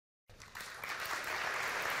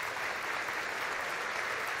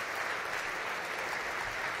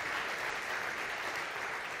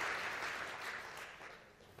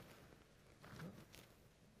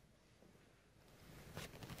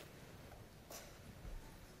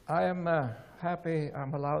I am happy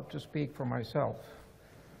I'm allowed to speak for myself,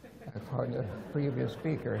 for the previous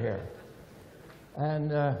speaker here.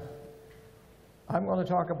 And I'm going to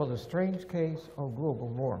talk about a strange case of global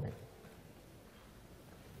warming.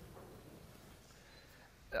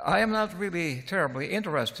 I am not really terribly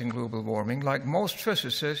interested in global warming. Like most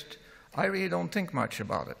physicists, I really don't think much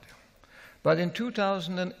about it. But in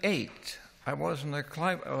 2008, I was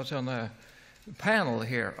on a panel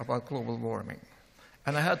here about global warming,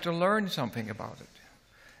 and I had to learn something about it.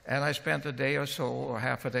 And I spent a day or so, or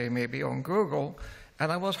half a day maybe, on Google,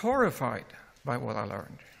 and I was horrified by what I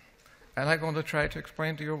learned. And I'm going to try to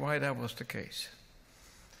explain to you why that was the case.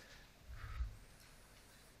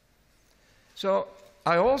 So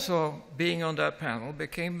I also, being on that panel,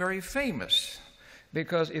 became very famous,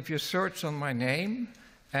 because if you search on my name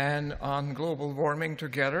and on global warming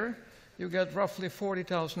together, you get roughly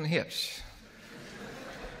 40,000 hits.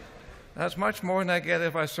 That's much more than I get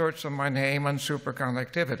if I search on my name on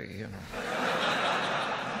superconductivity, you know.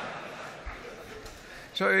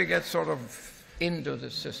 So you get sort of into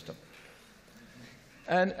the system.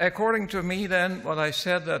 And according to me then, what I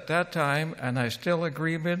said at that time, and I still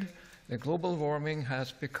agree with, the global warming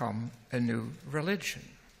has become a new religion,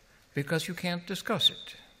 because you can't discuss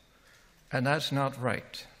it. And that's not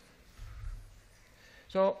right.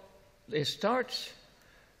 So it starts,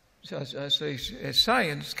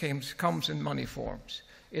 science comes in many forms.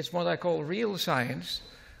 It's what I call real science,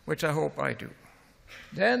 which I hope I do.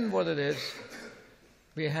 Then what it is,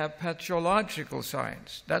 we have pathological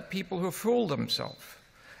science, that people who fool themselves.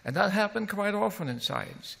 And that happens quite often in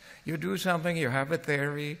science. You do something, you have a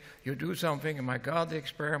theory, you do something, and my God, the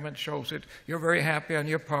experiment shows it, you're very happy and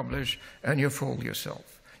you publish, and you fool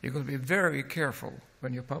yourself. You've got to be very careful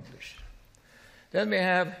when you publish. Then we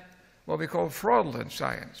have what we call fraudulent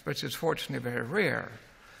science, which is fortunately very rare.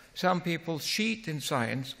 Some people cheat in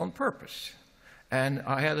science on purpose. And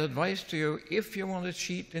I had advice to you, if you want to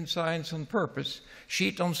cheat in science on purpose,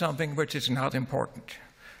 cheat on something which is not important.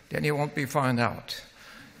 Then you won't be found out.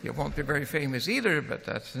 You won't be very famous either, but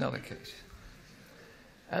that's another case.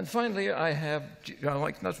 And finally, I have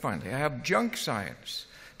junk science.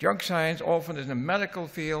 Junk science often in the medical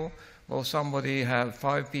field. Will somebody have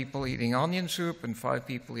 5 people eating onion soup and 5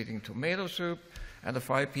 people eating tomato soup, and the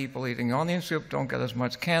 5 people eating onion soup don't get as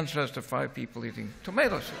much cancer as the 5 people eating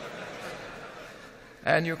tomato soup.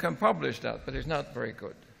 And you can publish that, but it's not very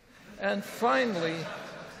good. And finally,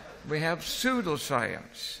 we have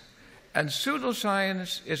pseudoscience. And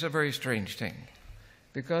pseudoscience is a very strange thing,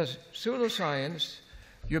 because pseudoscience,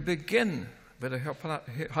 you begin with a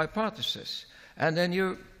hypothesis, and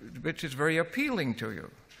then which is very appealing to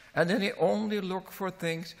you. And then you only look for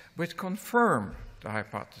things which confirm the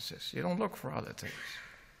hypothesis. You don't look for other things.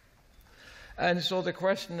 And so the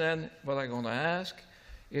question then, what I'm going to ask,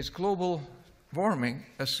 is global warming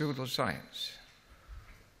a pseudoscience?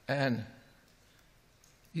 And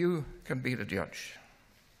you can be the judge.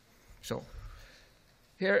 So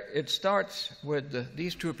here it starts with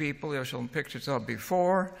these 2 people. There's some pictures of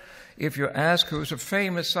before. If you ask who's a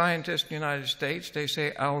famous scientist in the United States, they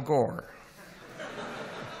say Al Gore.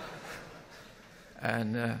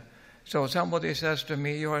 And so somebody says to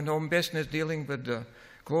me, you have no business dealing with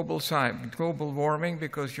global warming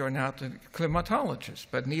because you're not a climatologist,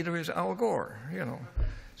 but neither is Al Gore, you know.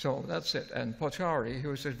 So that's it. And Pochari,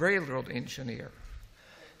 who's a railroad engineer.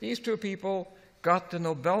 These 2 people got the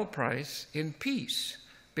Nobel Prize in Peace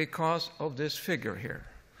because of this figure here.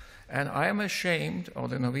 And I am ashamed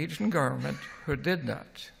of the Norwegian government who did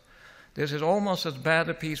that. This is almost as bad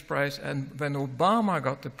a Peace Prize, and when Obama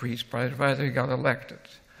got the Peace Prize, rather he got elected.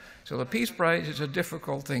 So the Peace Prize is a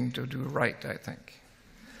difficult thing to do right, I think.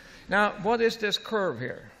 Now, what is this curve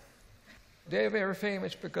here? They're very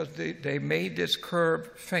famous because they made this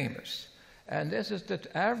curve famous. And this is the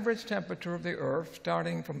average temperature of the Earth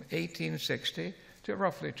starting from 1860 to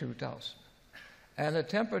roughly 2000. And the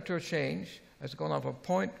temperature change has gone up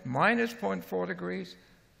from minus 0.4 degrees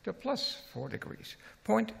to plus 4 degrees.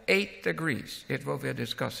 0.8 degrees is what we're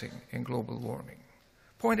discussing in global warming.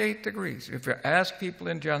 0.8 degrees. If you ask people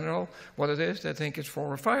in general what it is, they think it's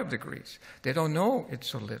 4 or 5 degrees. They don't know it's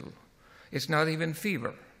so little. It's not even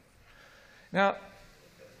fever. Now,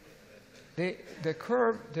 the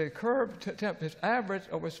curve is average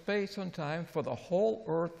over space and time for the whole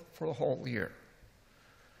Earth for the whole year.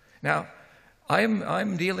 Now,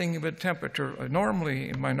 I'm dealing with temperature. Normally,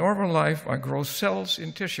 in my normal life, I grow cells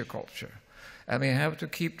in tissue culture. And we have to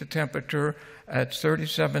keep the temperature at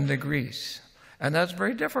 37 degrees. And that's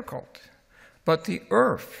very difficult. But the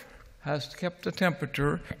Earth has kept the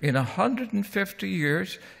temperature in 150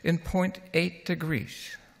 years in 0.8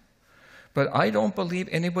 degrees. But I don't believe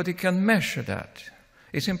anybody can measure that.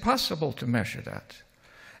 It's impossible to measure that.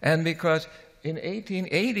 And because in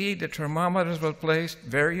 1880, the thermometers were placed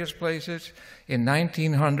various places. In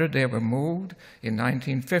 1900, they were moved. In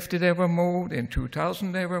 1950, they were moved. In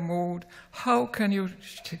 2000, they were moved. How can you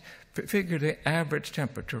figure the average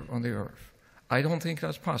temperature on the Earth? I don't think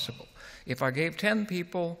that's possible. If I gave 10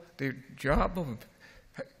 people the job of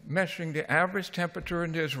measuring the average temperature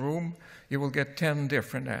in this room, you will get 10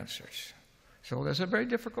 different answers. So that's a very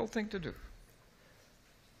difficult thing to do.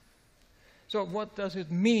 So what does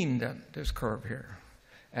it mean then, this curve here?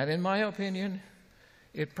 And in my opinion,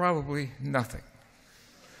 it probably nothing.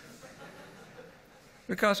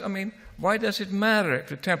 Because, I mean, why does it matter if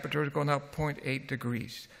the temperature is going up 0.8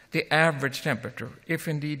 degrees, the average temperature, if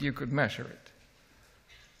indeed you could measure it?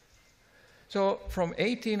 So from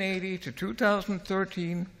 1880 to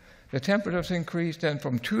 2013, the temperatures increased then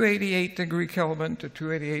from 288 degree Kelvin to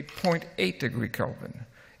 288.8 degree Kelvin.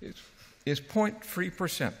 It's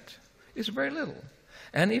 0.3%. It's very little.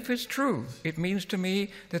 And if it's true, it means to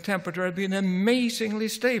me the temperature has been amazingly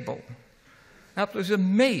stable. I was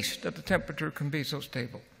amazed that the temperature can be so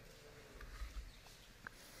stable.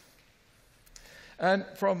 And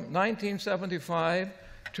from 1975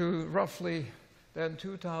 to roughly then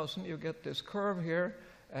 2000, you get this curve here,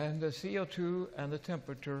 and the CO2 and the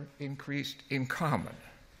temperature increased in common.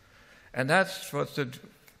 And that's what the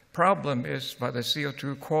problem is, why the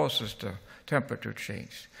CO2 causes the temperature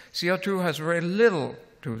change. CO2 has very little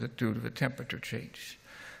to do with the temperature change.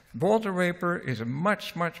 Water vapor is a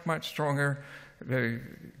much, much, much stronger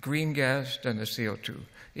green gas than the CO2.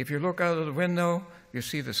 If you look out of the window, you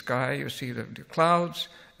see the sky, you see the clouds,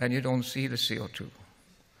 and you don't see the CO2.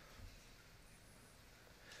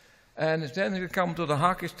 And then you come to the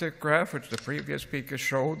hockey stick graph, which the previous speaker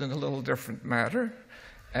showed in a little different matter.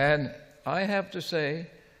 And I have to say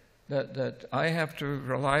that I have to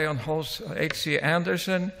rely on H.C.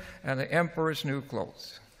 Andersen and the Emperor's New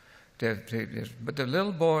Clothes. But the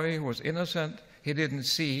little boy who was innocent, he didn't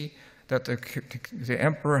see that the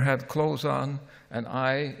emperor had clothes on, and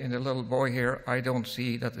I, in the little boy here, I don't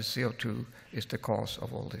see that the CO2 is the cause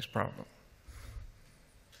of all this problem.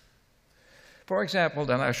 For example,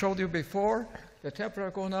 then I showed you before, the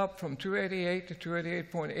temperature going up from 288 to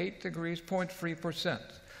 288.8 degrees, 0.3%.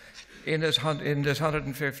 In this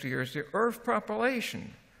 150 years, the Earth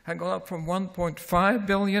population had gone up from 1.5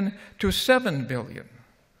 billion to 7 billion.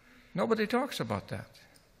 Nobody talks about that.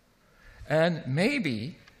 And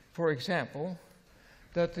maybe, for example,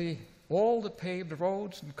 that all the paved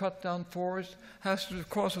roads and cut down forests has to do with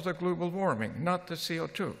the cause of the global warming, not the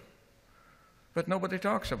CO2. But nobody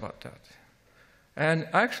talks about that. And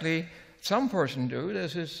actually, some person do.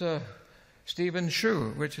 This is Stephen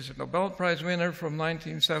Shu, which is a Nobel Prize winner from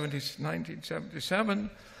 1977,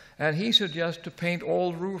 and he suggests to paint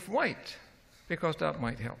all roof white because that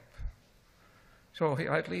might help. So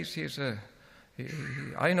at least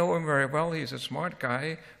I know him very well. He's a smart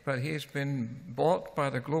guy, but he's been bought by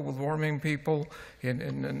the global warming people,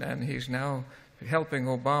 and he's now helping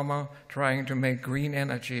Obama trying to make green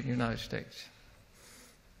energy in the United States.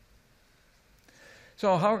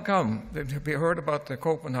 So how come, we heard about the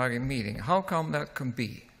Copenhagen meeting, how come that can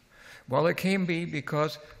be? Well, it can be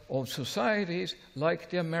because of societies like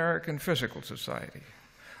the American Physical Society.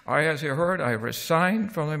 As you heard, I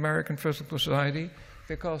resigned from the American Physical Society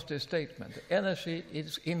because the statement, energy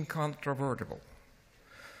is incontrovertible.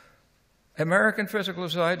 American Physical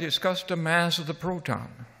Society discussed the mass of the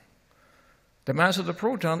proton. The mass of the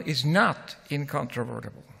proton is not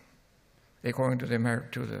incontrovertible, according to the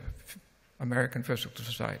American Physical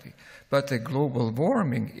Society. But the global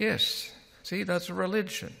warming is. See, that's a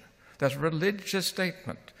religion. That's a religious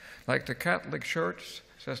statement. Like the Catholic Church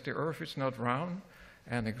says the earth is not round,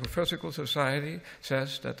 and the Physical Society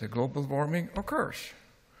says that the global warming occurs.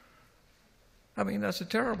 I mean, that's a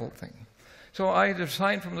terrible thing. So I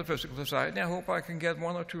resigned from the Physical Society, and I hope I can get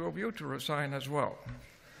one or two of you to resign as well.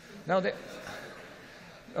 Now,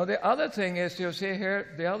 the other thing is, you see here,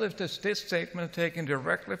 this statement taken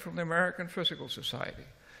directly from the American Physical Society.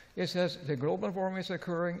 It says, the global warming is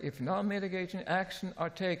occurring if non-mitigating action are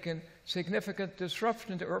taken, significant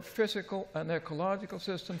disruption in the Earth's physical and ecological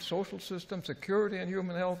systems, social systems, security and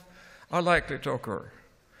human health are likely to occur.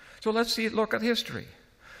 So let's look at history.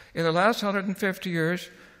 In the last 150 years,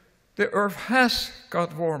 the Earth has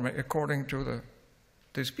got warmer according to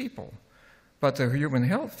these people, but the human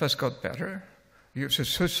health has got better. The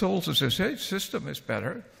solar system is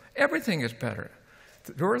better. Everything is better.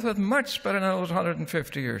 The Earth is much better than it was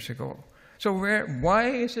 150 years ago. So why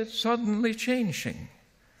is it suddenly changing?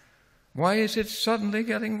 Why is it suddenly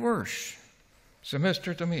getting worse? It's a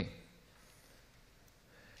mystery to me.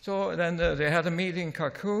 So then they had a meeting in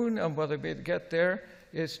Cancun, and what they get there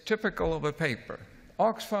is typical of a paper.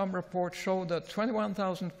 Oxfam report showed that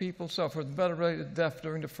 21,000 people suffered bedridden death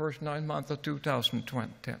during the first 9 months of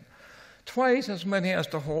 2010. Twice as many as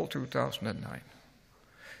the whole 2009.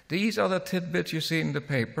 These are the tidbits you see in the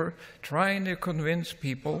paper, trying to convince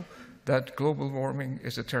people that global warming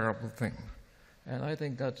is a terrible thing. And I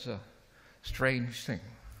think that's a strange thing.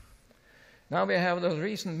 Now we have the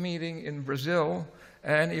recent meeting in Brazil,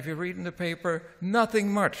 and if you read in the paper,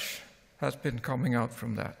 nothing much has been coming out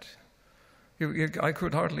from that. I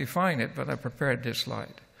could hardly find it, but I prepared this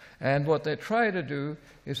slide. And what they try to do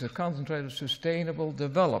is to concentrate on sustainable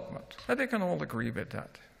development. And they can all agree with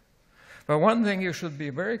that. But one thing you should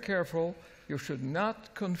be very careful, you should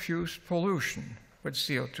not confuse pollution with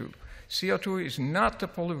CO2. CO2 is not the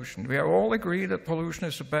pollution. We all agree that pollution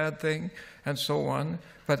is a bad thing and so on,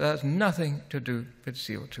 but it has nothing to do with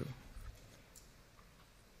CO2.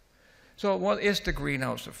 So what is the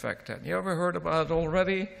greenhouse effect then? You ever heard about it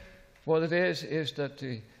already? What it is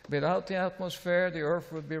that without the atmosphere, the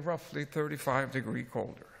Earth would be roughly 35 degrees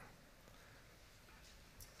colder.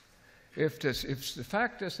 If the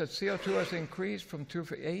fact is that CO2 has increased from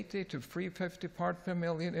 280 to 350 parts per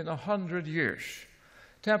million in 100 years,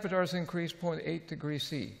 temperature has increased 0.8 degrees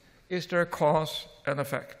C. Is there a cause and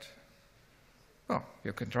effect? Well,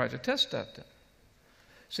 you can try to test that then.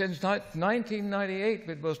 Since 1998,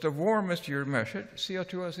 which was the warmest year measured,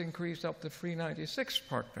 CO2 has increased up to 396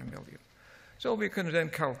 parts per million. So we can then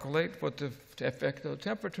calculate what the effect of the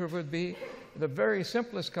temperature would be. The very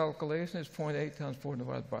simplest calculation is 0.8 times 4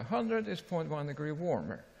 divided by 100 is 0.1 degree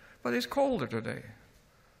warmer. But it's colder today.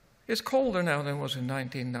 It's colder now than it was in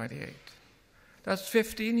 1998. That's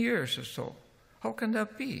 15 years or so. How can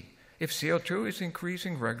that be? If CO2 is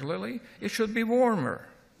increasing regularly, it should be warmer,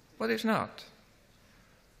 but it's not.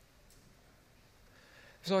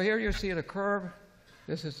 So here you see the curve.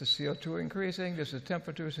 This is the CO2 increasing. This is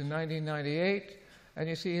temperatures in 1998. And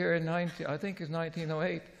you see here in I think it's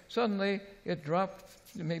 1908, suddenly it dropped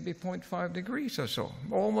maybe 0.5 degrees or so.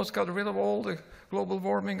 Almost got rid of all the global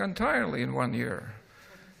warming entirely in 1 year.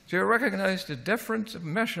 So you recognize the difference of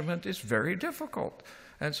measurement is very difficult.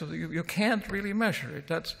 And so you can't really measure it.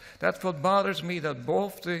 That's what bothers me, that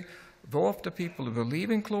both the people who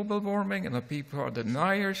believe in global warming and the people who are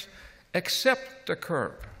deniers accept the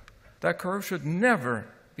curve. That curve should never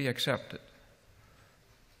be accepted.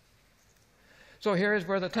 So here is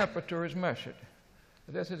where the temperature is measured.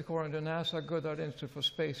 This is according to NASA Goddard Institute for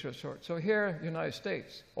Space Research. So here, United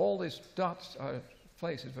States, all these dots are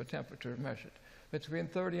places where temperature is measured. Between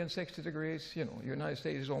 30 and 60 degrees, the United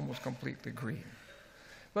States is almost completely green.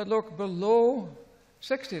 But look, below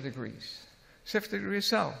 60 degrees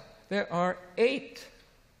south, there are 8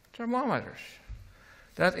 thermometers.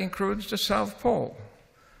 That includes the South Pole.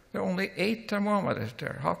 There are only 8 thermometers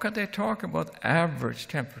there. How can they talk about average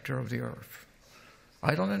temperature of the Earth?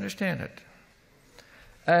 I don't understand it.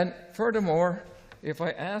 And furthermore, if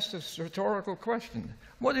I ask this rhetorical question,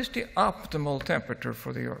 what is the optimal temperature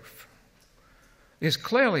for the Earth? It's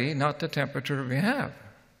clearly not the temperature we have.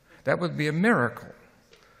 That would be a miracle.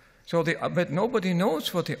 But nobody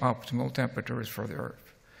knows what the optimal temperature is for the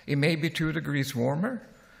Earth. It may be 2 degrees warmer,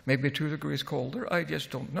 maybe 2 degrees colder, I just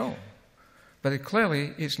don't know. But it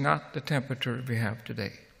clearly is not the temperature we have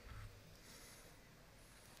today.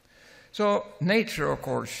 So nature, of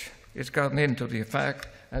course, has gotten into the fact,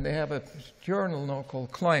 and they have a journal now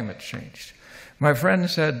called Climate Change. My friend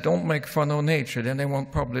said, don't make fun of nature, then they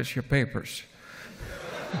won't publish your papers.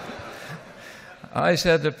 I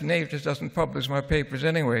said that nature doesn't publish my papers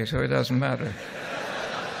anyway, so it doesn't matter.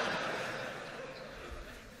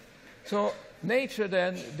 So nature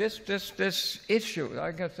then, this issue,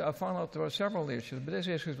 I found out there were several issues, but this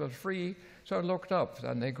issue was free, so I looked up,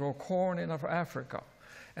 and they grow corn in Africa.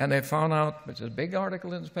 And they found out, it's a big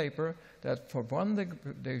article in this paper, that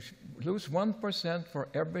they lose 1% for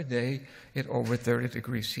every day at over 30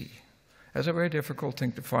 degrees C. That's a very difficult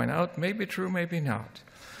thing to find out. Maybe true, maybe not.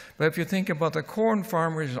 But if you think about the corn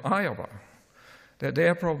farmers in Iowa, that they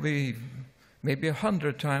are probably maybe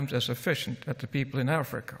 100 times as efficient as the people in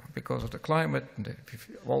Africa because of the climate and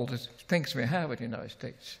all the things we have in the United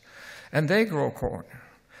States. And they grow corn.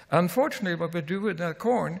 Unfortunately, what we do with that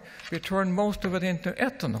corn, we turn most of it into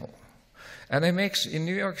ethanol. And in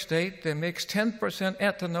New York State, they mix 10%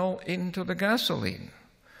 ethanol into the gasoline.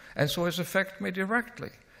 And so it's affected me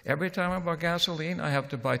directly. Every time I buy gasoline, I have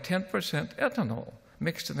to buy 10% ethanol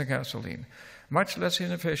mixed in the gasoline. Much less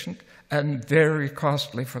inefficient and very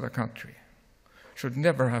costly for the country. Should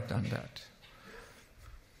never have done that.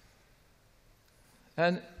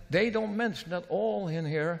 And they don't mention at all in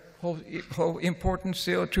here how important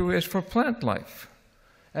CO2 is for plant life.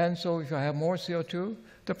 And so if you have more CO2,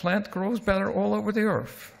 the plant grows better all over the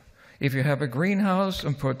earth. If you have a greenhouse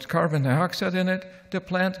and put carbon dioxide in it, the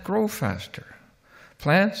plant grows faster.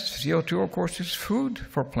 Plants, CO2 of course is food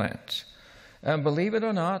for plants. And believe it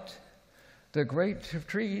or not, the great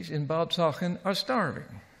trees in Bad Sachen are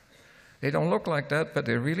starving. They don't look like that, but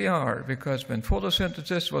they really are, because when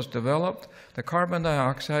photosynthesis was developed, the carbon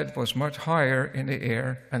dioxide was much higher in the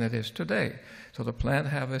air than it is today. So the plant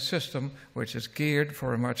have a system which is geared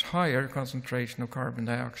for a much higher concentration of carbon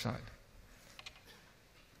dioxide.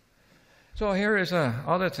 So here is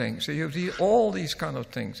other thing. So you see all these kind of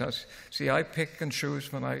things. I pick and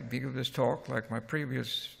choose when I give this talk, like my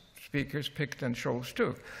previous speakers picked and chose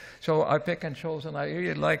too. So I pick and chose, and I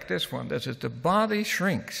really like this one. This is the body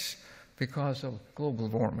shrinks because of global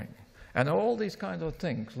warming. And all these kind of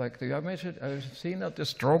things, like I've seen that the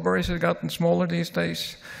strawberries have gotten smaller these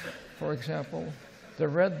days, for example. The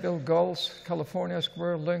red-billed gulls, California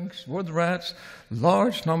squirrel, lynx, wood rats,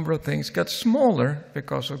 large number of things get smaller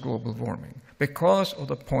because of global warming, because of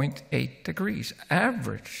the 0.8 degrees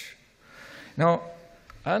average. Now,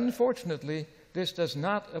 unfortunately, this does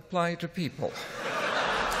not apply to people.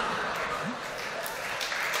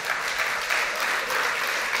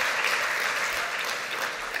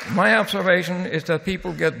 My observation is that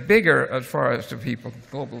people get bigger as far as the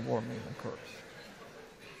global warming occurs.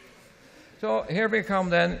 So here we come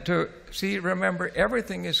then to see, remember,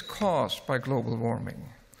 everything is caused by global warming.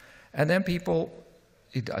 And then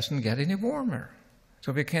it doesn't get any warmer.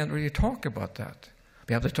 So we can't really talk about that.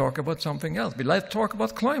 We have to talk about something else. We like to talk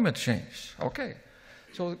about climate change. Okay.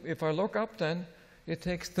 So if I look up then, it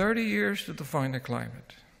takes 30 years to define the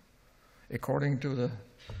climate, according to the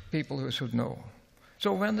people who should know.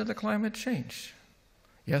 So when did the climate change?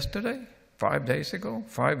 Yesterday? 5 days ago?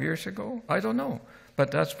 5 years ago? I don't know. But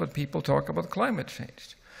that's what people talk about climate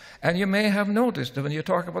change. And you may have noticed that when you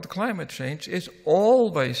talk about climate change, it's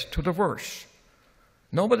always to the worse.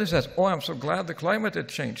 Nobody says, oh, I'm so glad the climate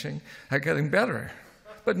is changing, and getting better.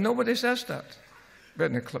 But nobody says that.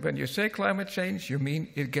 When you say climate change, you mean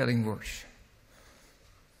it getting worse.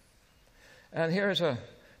 And here's a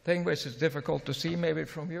thing which is difficult to see maybe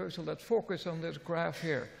from you, so let's focus on this graph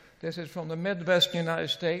here. This is from the Midwest United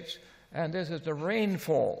States, and this is the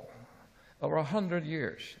rainfall over 100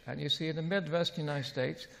 years. And you see in the Midwest United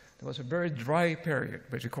States, there was a very dry period,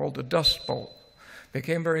 which is called the Dust Bowl.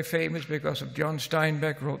 Became very famous because of John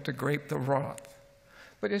Steinbeck wrote The Grape of Wrath.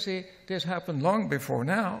 But you see, this happened long before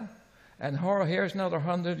now, and here's another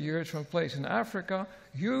 100 years from a place in Africa,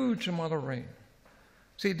 huge amount of rain.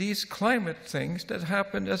 See, these climate things that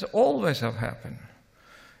happen, as always have happened.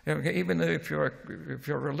 Even if you're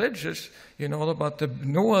religious, you know about the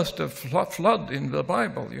Noah's the flood in the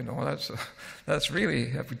Bible. You know that's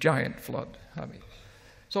really a giant flood.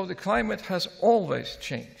 So the climate has always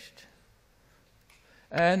changed.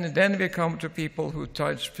 And then we come to people who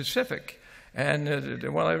type specific. And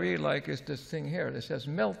what I really like is this thing here. It says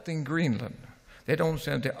melting Greenland. They don't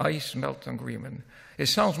say the ice melting Greenland. It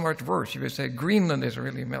sounds much worse. You would say Greenland is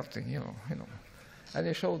really melting. You know. And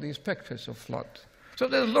they show these pictures of flood. So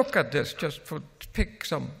they look at this just to pick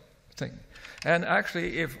something. And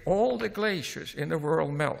actually, if all the glaciers in the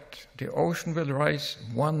world melt, the ocean will rise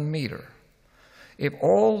 1 meter. If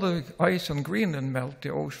all the ice on Greenland melt, the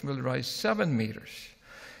ocean will rise 7 meters.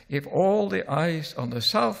 If all the ice on the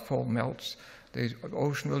South Pole melts, the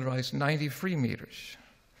ocean will rise 93 meters.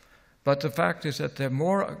 But the fact is that there's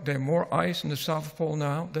more ice in the South Pole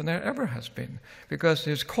now than there ever has been, because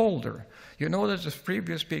it's colder. You know that the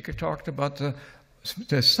previous speaker talked about the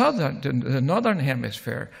northern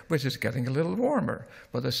hemisphere, which is getting a little warmer,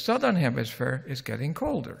 but the southern hemisphere is getting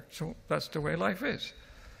colder. So that's the way life is.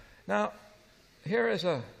 Now, here is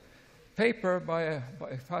a paper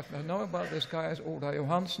I know about this guy as Ola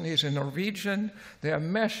Johansen. He's a Norwegian. They have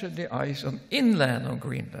measured the ice inland on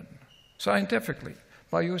Greenland, scientifically,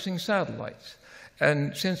 by using satellites.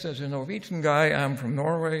 And since there's a Norwegian guy, I'm from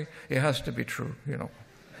Norway, it has to be true, you know.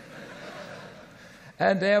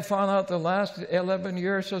 And they have found out the last 11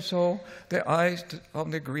 years or so, the ice on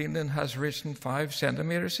the Greenland has risen 5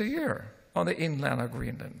 centimeters a year on the inland of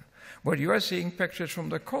Greenland. Well, you are seeing pictures from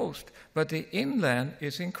the coast, but the inland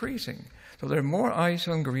is increasing. So there's more ice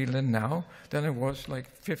on Greenland now than there was like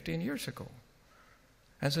 15 years ago.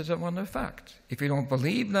 And so that's one of the facts. If you don't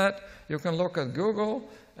believe that, you can look at Google,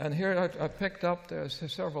 and here I picked up, there's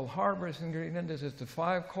several harbors in Greenland. This is the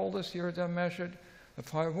 5 coldest years I measured, the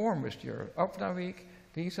 5 warmest years. Upnavik,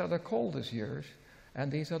 these are the coldest years,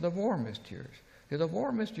 and these are the warmest years. The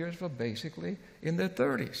warmest years were basically in the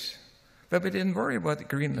 30s. But we didn't worry about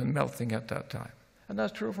Greenland melting at that time. And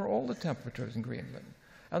that's true for all the temperatures in Greenland.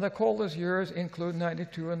 And the coldest years include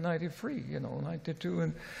 92 and 93, 92.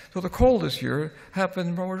 And so the coldest year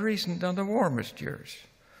happened more recent than the warmest years.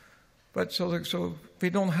 But so we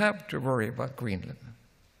don't have to worry about Greenland.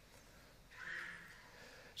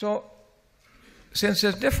 So since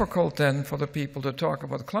it's difficult then for the people to talk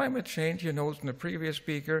about climate change, you notice the previous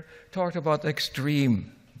speaker talked about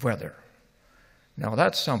extreme weather. Now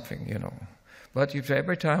that's something, But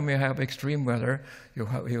every time you have extreme weather, you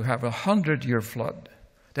have 100-year flood.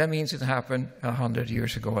 That means it happened 100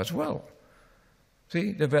 years ago as well.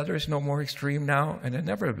 See, the weather is no more extreme now, and it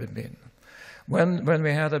never been. When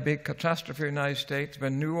we had a big catastrophe in the United States,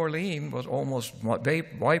 when New Orleans was almost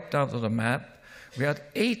wiped out of the map, we had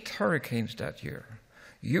 8 hurricanes that year.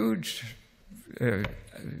 Huge.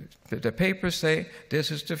 The papers say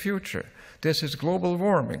this is the future. This is global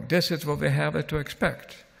warming. This is what we have to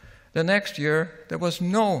expect. The next year, there was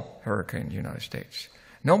no hurricane in the United States.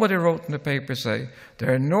 Nobody wrote in the paper say,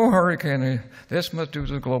 there are no hurricane, this must do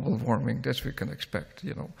to global warming, this we can expect,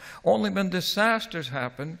 Only when disasters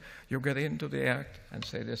happen, you get into the act and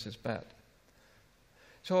say this is bad.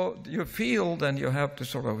 So you feel then you have to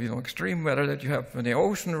sort of, extreme weather that you have when the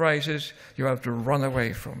ocean rises, you have to run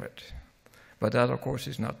away from it. But that, of course,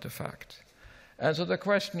 is not the fact. And so the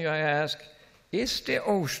question I ask, is the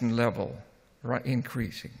ocean level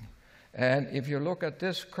increasing? And if you look at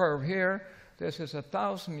this curve here, this is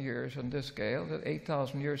 1,000 years on this scale,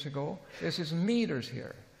 8,000 years ago. This is meters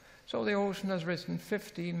here. So the ocean has risen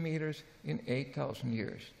 15 meters in 8,000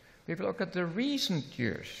 years. If you look at the recent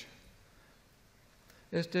years,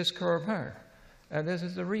 it's this curve here. And this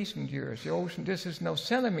is the recent years. The ocean, this is now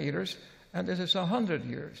centimeters, and this is 100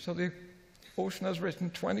 years. So the ocean has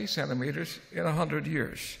risen 20 centimeters in 100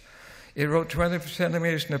 years. It rose 20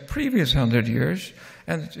 centimeters in the previous 100 years,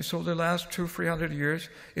 and so the last 200-300 years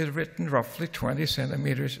is written roughly 20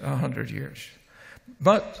 centimeters 100 years.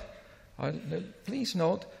 But please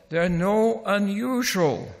note, there are no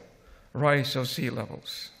unusual rise of sea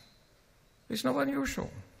levels. It's not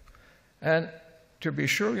unusual. And to be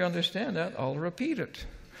sure you understand that, I'll repeat it.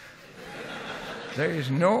 There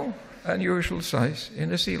is no unusual size in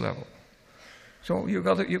the sea level. So you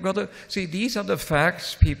got to see, these are the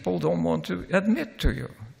facts people don't want to admit to you.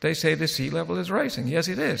 They say the sea level is rising. Yes,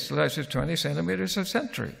 it is. It rises 20 centimeters a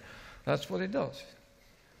century. That's what it does.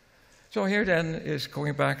 So here then is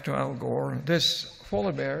going back to Al Gore. This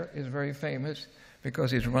polar bear is very famous because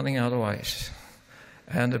he's running out of ice.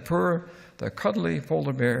 And the cuddly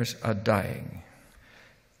polar bears are dying.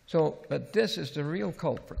 So, but this is the real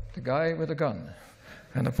culprit, the guy with a gun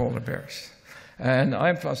and the polar bears. And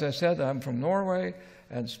as I said, I'm from Norway,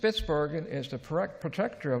 and Spitsbergen is the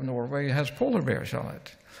protector of Norway. It has polar bears on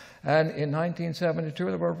it. And in 1972,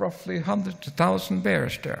 there were roughly 100,000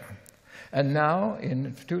 bears there. And now,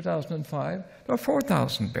 in 2005, there are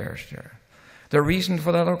 4,000 bears there. The reason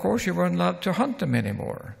for that, of course, you weren't allowed to hunt them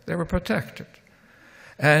anymore. They were protected.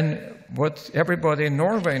 And what everybody in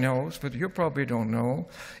Norway knows, but you probably don't know,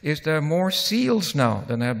 is there are more seals now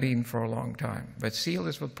than there have been for a long time. But seal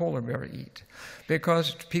is what polar bears eat.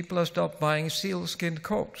 Because people have stopped buying sealskin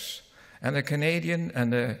coats. And the Canadian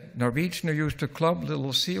and the Norwegian who used to club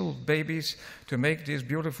little seal babies to make these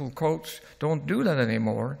beautiful coats don't do that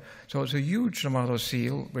anymore. So it's a huge amount of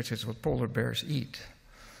seal, which is what polar bears eat.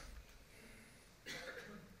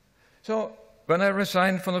 So when I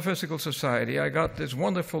resigned from the Physical Society, I got this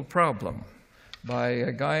wonderful problem by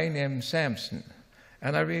a guy named Sampson,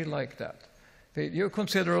 and I really liked that. You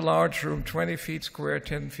consider a large room 20 feet square,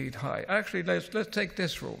 10 feet high. Actually, let's take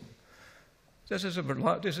this room. This is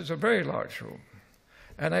a very large room.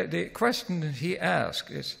 And the question he asked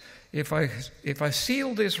is, if I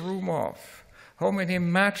seal this room off, how many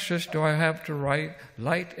matches do I have to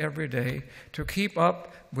light every day to keep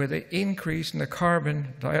up with the increase in the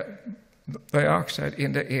carbon dioxide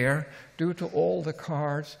in the air due to all the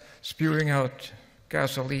cars spewing out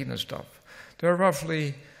gasoline and stuff? There are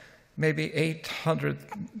roughly maybe 800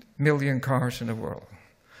 million cars in the world.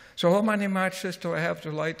 So how many matches do I have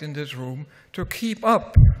to light in this room to keep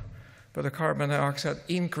up with the carbon dioxide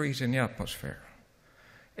increase in the atmosphere?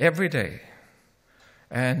 Every day.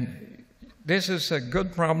 And this is a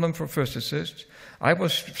good problem for physicists. I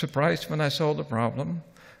was surprised when I saw the problem.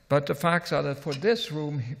 But the facts are that for this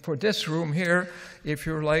room here, if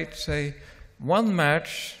you light, say, one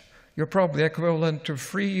match, you're probably equivalent to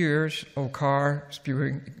 3 years of car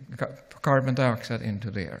spewing carbon dioxide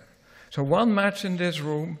into the air. So one match in this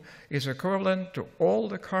room is equivalent to all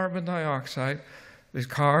the carbon dioxide the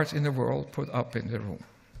cars in the world put up in the room.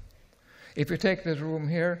 If you take this room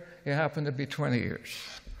here, it happened to be 20 years.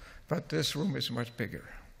 but this room is much bigger.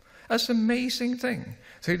 That's an amazing thing.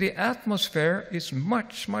 So the atmosphere is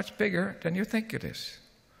much, much bigger than you think it is.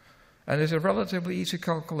 And it's a relatively easy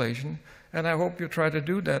calculation, and I hope you try to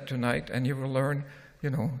do that tonight, and you will learn,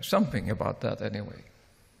 something about that anyway.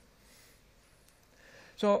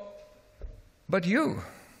 So, but you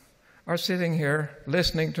are sitting here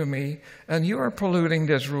listening to me, and you are polluting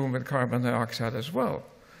this room with carbon dioxide as well.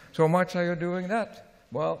 So much are you doing that?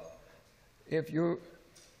 Well, if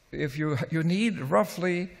you need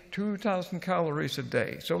roughly 2,000 calories a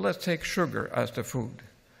day. So let's take sugar as the food.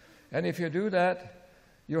 And if you do that,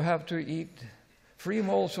 you have to eat 3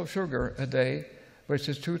 moles of sugar a day, which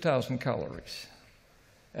is 2,000 calories.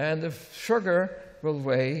 And the sugar will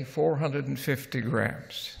weigh 450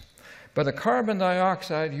 grams. But the carbon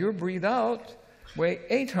dioxide you breathe out weighs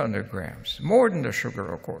 800 grams, more than the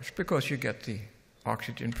sugar, of course, because you get the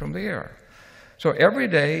oxygen from the air. So every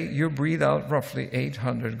day you breathe out roughly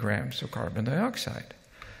 800 grams of carbon dioxide,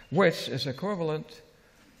 which is equivalent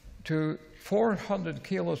to 400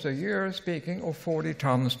 kilos a year, speaking of 40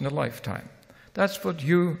 tons in a lifetime. That's what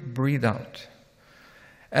you breathe out.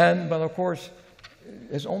 But of course,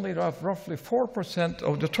 it's only roughly 4%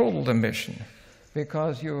 of the total emission,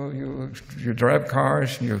 because you drive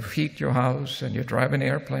cars and you heat your house and you drive in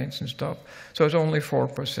airplanes and stuff. So it's only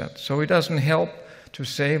 4%. So it doesn't help to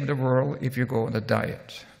save the world if you go on a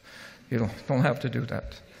diet. You don't have to do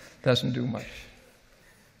that. Doesn't do much.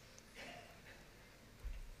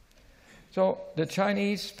 So the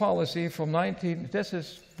Chinese policy from this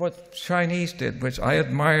is what Chinese did, which I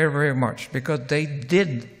admire very much, because they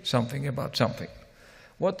did something about something.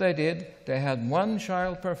 What they did, they had 1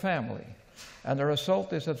 child per family. And the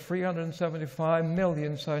result is that 375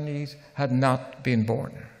 million Chinese had not been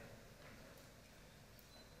born.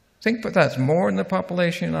 Think about that, that's more than the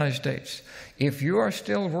population of the United States. If you are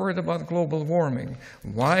still worried about global warming,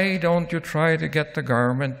 why don't you try to get the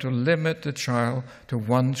government to limit the child to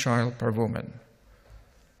 1 child per woman?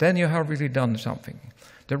 Then you have really done something.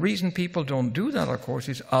 The reason people don't do that, of course,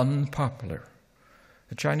 is unpopular.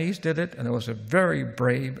 The Chinese did it, and it was a very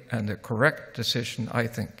brave and a correct decision, I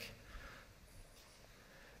think.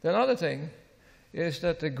 The other thing is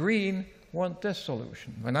that the green want this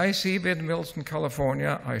solution. When I see windmills in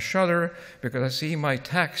California, I shudder because I see my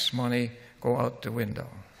tax money go out the window.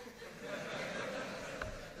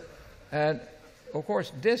 And of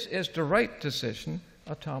course, this is the right decision,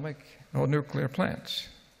 atomic or nuclear plants.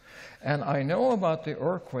 And I know about the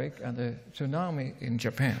earthquake and the tsunami in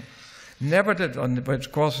Japan. Never did,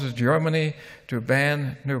 which causes Germany to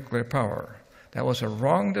ban nuclear power. That was a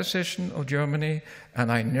wrong decision of Germany, and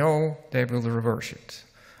I know they will reverse it.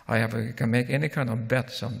 I can make any kind of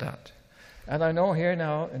bets on that. And I know here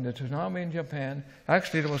now, in the tsunami in Japan,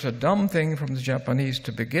 actually it was a dumb thing from the Japanese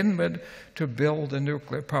to begin with to build a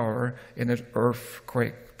nuclear power in an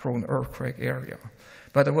prone earthquake area.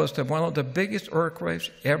 But it was one of the biggest earthquakes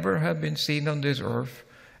ever had been seen on this earth.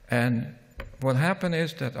 And what happened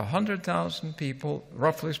is that 100,000 people,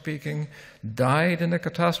 roughly speaking, died in the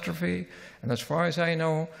catastrophe. And as far as I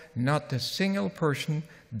know, not a single person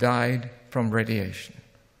died from radiation.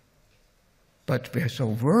 But we're so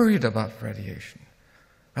worried about radiation.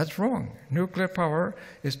 That's wrong. Nuclear power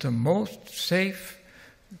is the most safe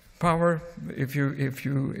power if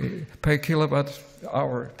you per kilowatt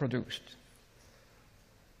hour produced.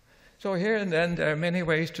 So here and then there are many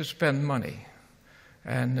ways to spend money.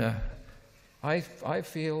 And I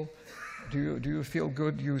feel, do you feel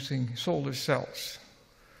good using solar cells?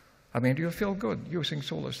 I mean, do you feel good using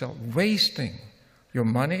solar cells? Wasting your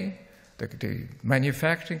money, the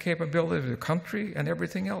manufacturing capability of the country, and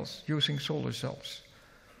everything else using solar cells.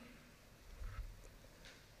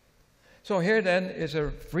 So here then is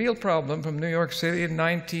a real problem from New York City in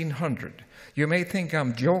 1900. You may think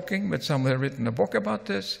I'm joking, but someone had written a book about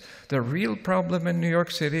this. The real problem in New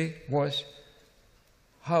York City was,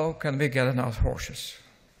 how can we get enough horses?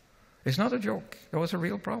 It's not a joke. It was a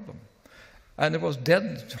real problem. And there was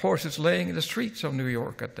dead horses laying in the streets of New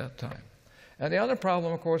York at that time. And the other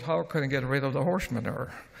problem, of course, how can we get rid of the horse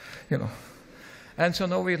manure? And so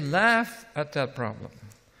now we laugh at that problem.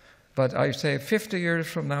 But I say 50 years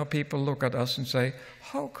from now, people look at us and say,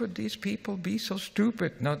 how could these people be so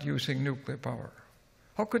stupid not using nuclear power?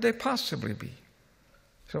 How could they possibly be?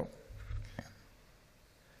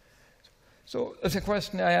 So it's a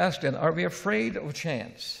question I asked then, are we afraid of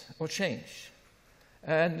change?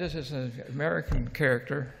 And this is an American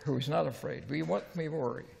character who is not afraid. We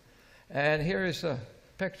worry. And here is a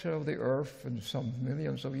picture of the Earth in some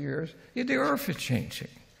millions of years. The Earth is changing.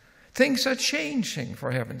 Things are changing,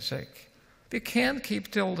 for heaven's sake. We can't keep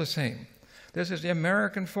still the same. This is the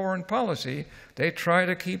American foreign policy. They try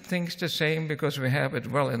to keep things the same because we have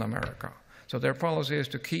it well in America. So their policy is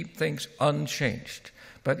to keep things unchanged.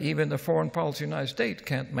 But even the foreign policy of the United States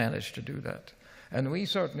can't manage to do that. And we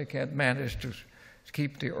certainly can't manage to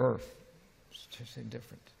keep the earth just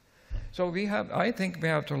indifferent. So I think we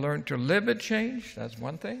have to learn to live with change. That's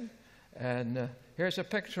one thing. And here's a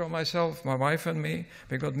picture of myself, my wife and me.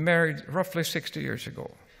 We got married roughly 60 years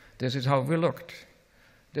ago. This is how we looked.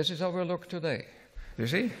 This is how we look today. You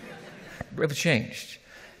see? We've changed.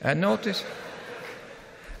 And notice,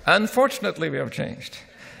 unfortunately, we have changed.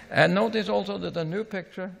 And notice also that the new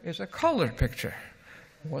picture is a colored picture.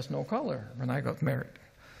 There was no color when I got married.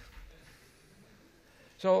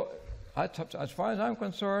 So, as far as I'm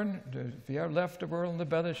concerned, we have left the world in a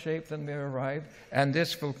better shape than we arrived, and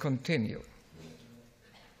this will continue.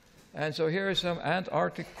 And so here is some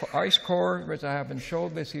Antarctic ice core, which I have been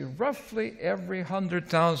showed. We see roughly every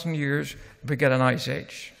 100,000 years we get an ice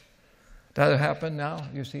age. That happened now.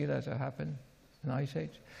 You see that happened, an ice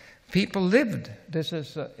age. People lived. This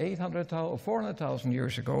is 800,000 or 400,000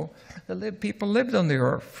 years ago. People lived on the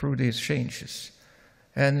earth through these changes,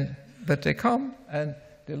 but they come and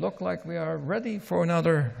they look like we are ready for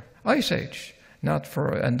another ice age.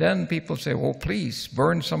 And then people say, "Oh, please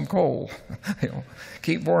burn some coal,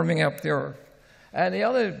 keep warming up the earth." And the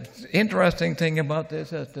other interesting thing about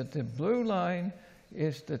this is that the blue line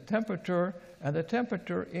is the temperature, and the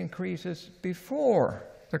temperature increases before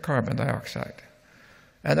the carbon dioxide.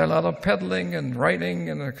 And a lot of peddling and writing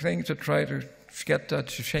and things to try to get that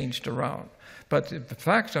changed around. But the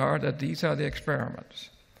facts are that these are the experiments.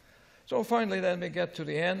 So finally, then we get to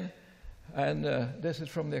the end, and this is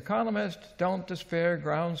from The Economist: "Don't despair,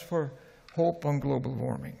 grounds for hope on global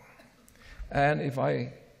warming." And if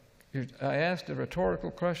I asked the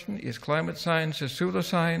rhetorical question, is climate science a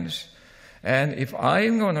pseudoscience? And if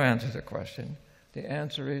I'm going to answer the question, the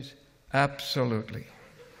answer is absolutely.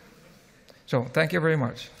 So thank you very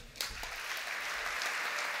much.